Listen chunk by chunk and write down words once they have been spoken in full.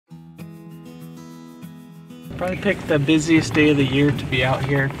Probably picked the busiest day of the year to be out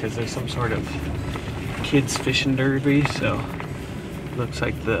here because there's some sort of kids fishing derby, so looks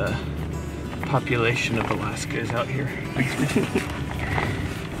like the population of Alaska is out here.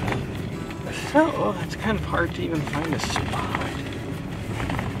 So it's kind of hard to even find a spot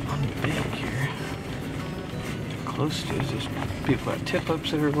on the bank here. Close to is there's people at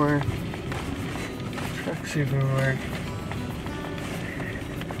tip-ups everywhere, trucks everywhere.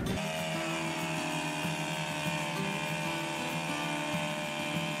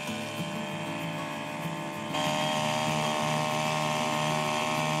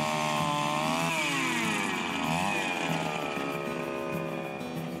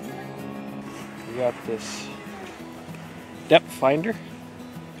 We got this depth finder.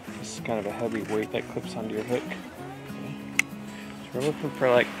 This is kind of a heavy weight that clips onto your hook. So we're looking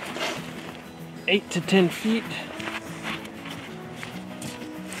for like 8 to 10 feet.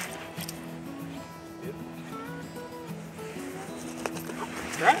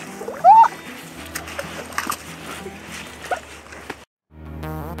 Right.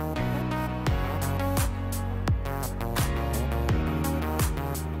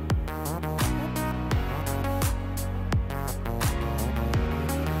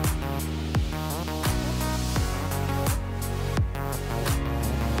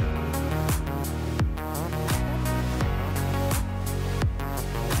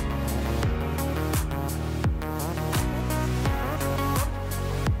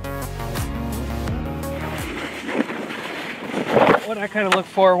 What I kind of look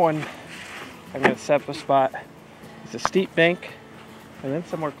for when I'm going to set up a spot is a steep bank and then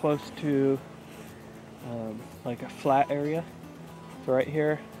somewhere close to like a flat area. So right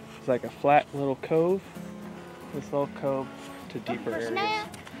here is like a flat little cove, this little cove to deeper areas.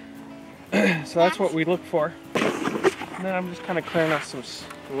 So that's what we look for. And then I'm just kind of clearing off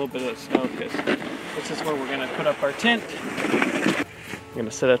a little bit of snow because this is where we're going to put up our tent. I'm going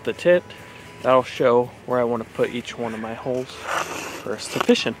to set up the tent. That'll show where I want to put each one of my holes for us to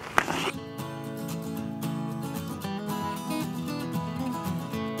fish in.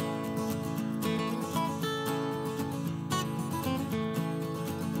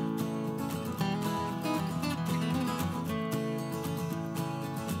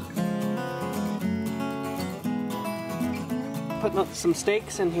 Putting up some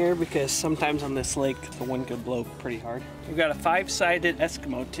stakes in here because sometimes on this lake the wind could blow pretty hard. We've got a 5-sided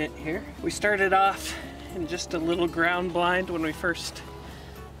Eskimo tent here. We started off in just a little ground blind when we first,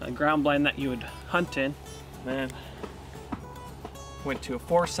 a ground blind that you would hunt in. Then went to a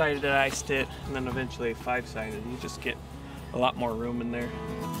 4-sided that iced it, and then eventually a 5-sided. You just get a lot more room in there.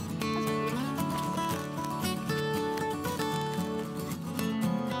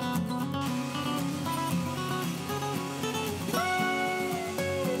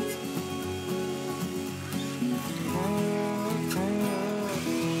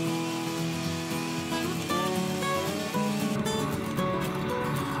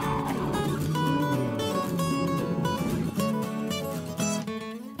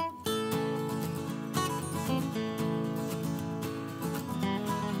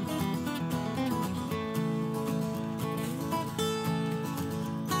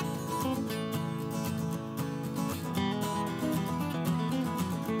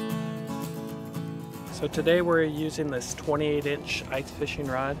 So today we're using this 28-inch ice fishing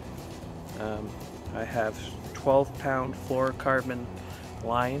rod. I have 12-pound fluorocarbon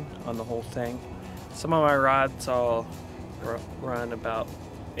line on the whole thing. Some of my rods I'll run about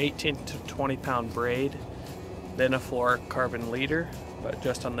 18 to 20-pound braid, then a fluorocarbon leader, but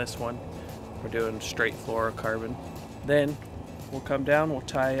just on this one we're doing straight fluorocarbon. Then we'll come down, we'll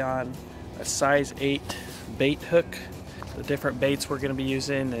tie on a size 8 bait hook. The different baits we're going to be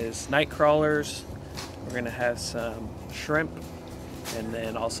using is night crawlers. We're going to have some shrimp and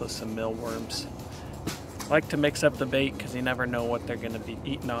then also some mealworms. I like to mix up the bait because you never know what they're going to be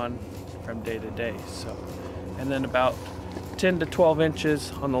eating on from day to day. So, and then about 10 to 12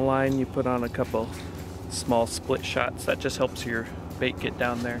 inches on the line you put on a couple small split shots. That just helps your bait get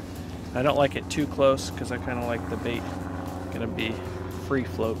down there. I don't like it too close because I kind of like the bait going to be free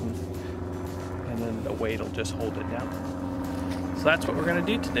floating, and then the weight will just hold it down. So that's what we're going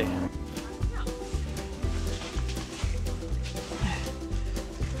to do today.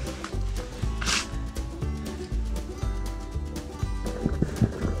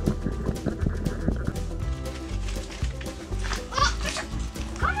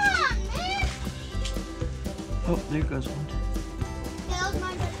 Oh, there goes one. That was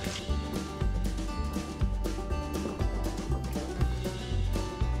mine.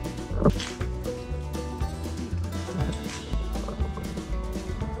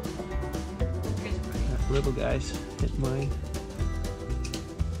 Little guys hit mine.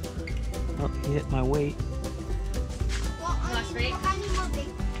 Oh, he hit my weight. Well, I need more big.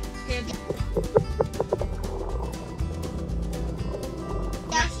 Good.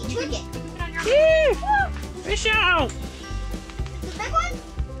 Yeah, she took it. Put it on your Fish out! The big one?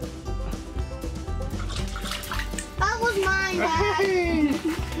 That was mine, Dad.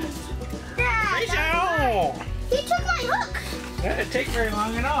 Dad, Fish that out! was mine. He took my hook. That didn't take very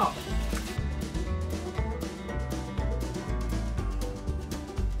long at all.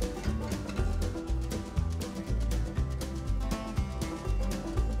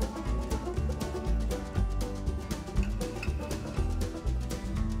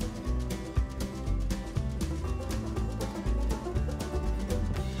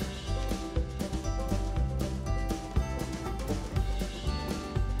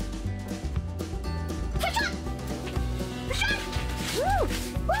 Fish on. Fish on. Woo.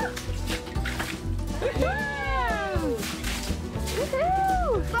 Woo. Woohoo!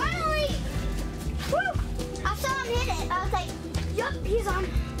 Woohoo! Finally! Woo! I saw him hit it. I was like, yup, he's on.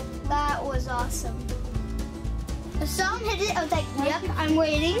 That was awesome. I saw him hit it. I was like, yep, I'm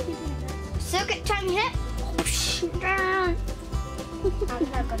waiting. Second time he hit. I'm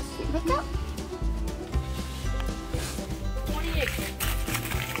not going to look up. 28.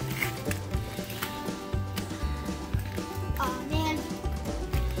 Oh, man.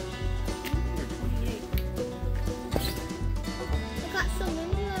 I got so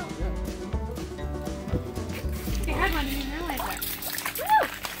many out. You had one, I didn't realize that. Woo!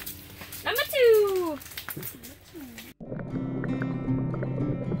 Number 2.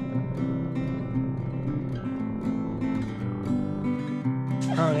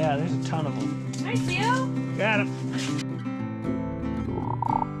 Oh yeah, there's a ton of them. Nice, Leo. Got him.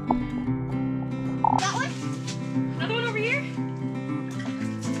 That one? Another one over here.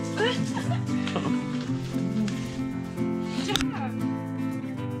 Good job.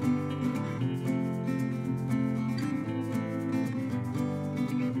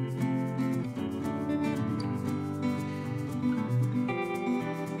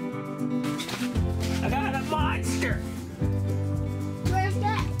 I got a monster. Where's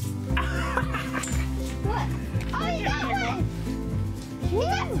that? What? Oh, you got one! You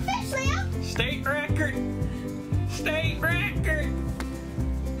got the fish, Leo! State record. State record.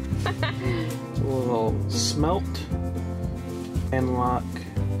 It's a little smelt and lock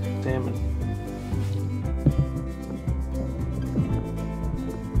salmon.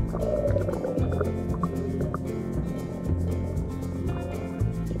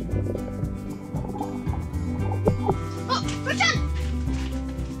 Oh, Richard!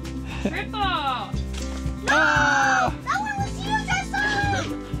 Triple. No! Ah! That one was huge, I saw him!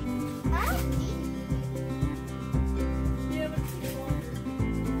 I don't see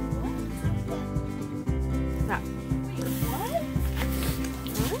Stop.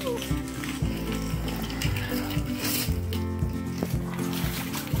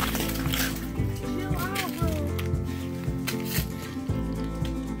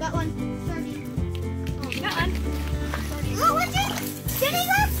 Got one. 30. Oh, got one. Oh, what's it? Jenny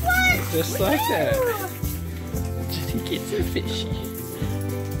got one! Just like that. He gets her fishy.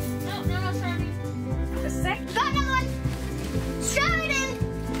 No, sorry. The second. Got another one! Straight in!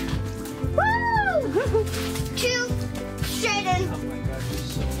 Woo! 2 straight in. Oh my gosh, he's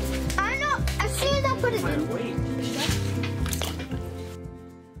so I know, as soon as I put it in. weight.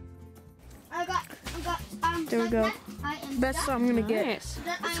 I got, There we go. that I am Best stuck. I'm gonna get. Nice.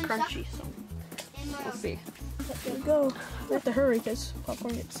 That I It's am crunchy, stuck so in my we'll see. There we go. We have to hurry because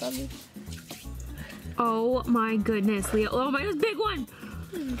popcorn gets soggy. Oh my goodness, Leo. Oh my, this big one.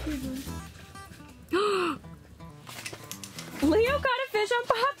 Leo got a fish on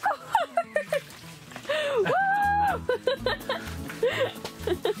popcorn. Woo!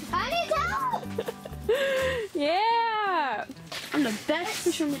 I need help! Yeah. I'm the best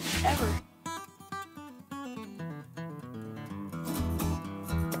fisherman ever.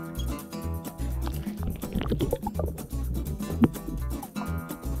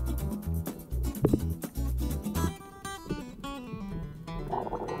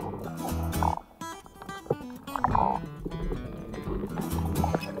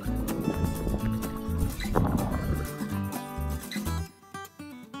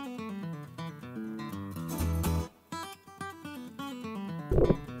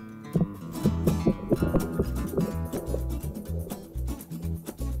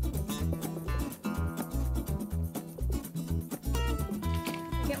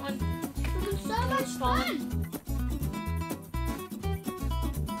 Get one. So much fun!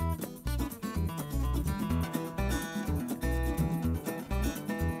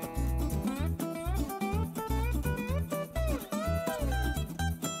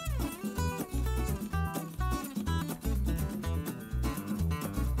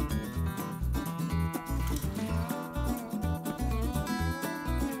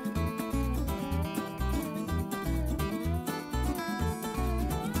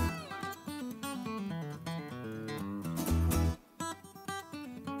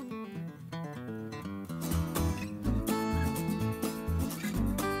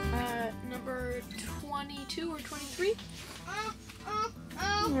 22 or 23.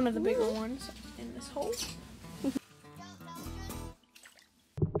 One of the bigger ones in this hole.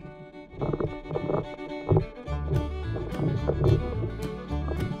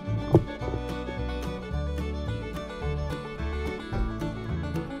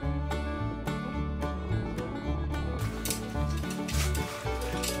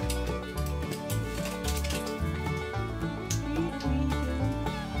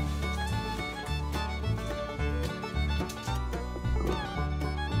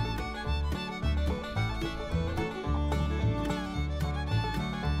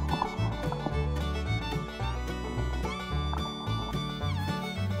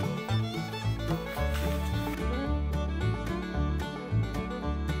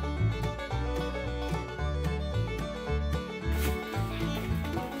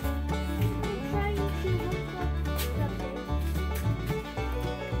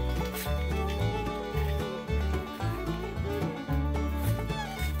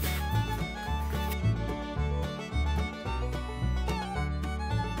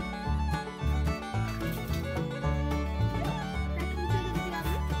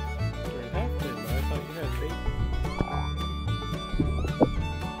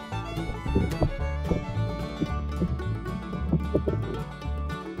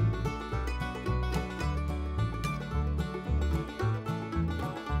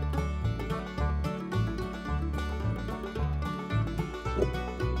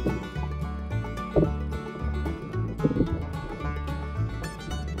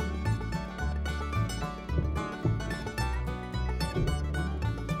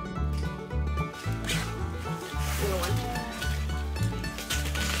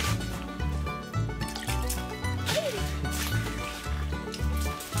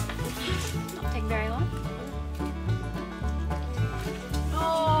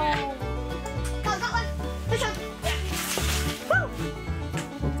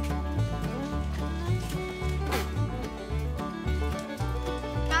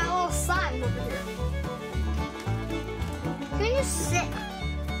 Sit.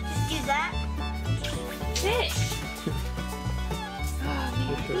 Just do that. Fish.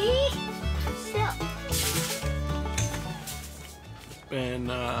 Sit. It's been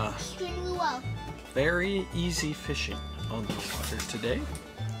Extremely well. very easy fishing on the water today.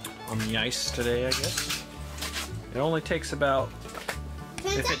 On the ice today, I guess. It only takes about,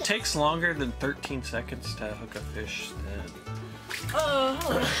 if it takes longer than 13 seconds to hook a fish, then,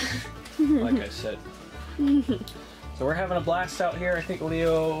 like I said. So we're having a blast out here. I think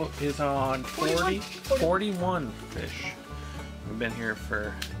Leo is on 41 fish. We've been here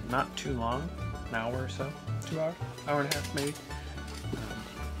for not too long, an hour or so, 2 hours, hour and a half maybe.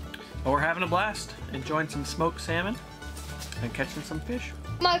 But we're having a blast, enjoying some smoked salmon and catching some fish.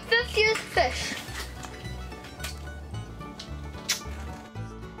 My 50th fish.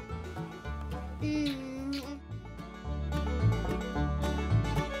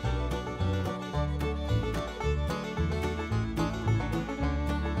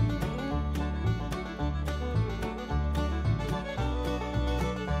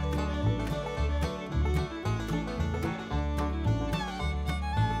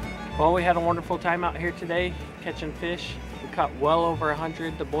 Well, we had a wonderful time out here today catching fish. We caught well over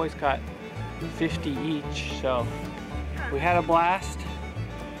 100. The boys caught 50 each. So we had a blast,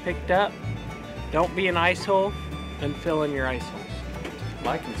 picked up. Don't be an ice hole and fill in your ice holes.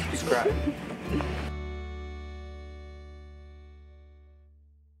 Like and subscribe.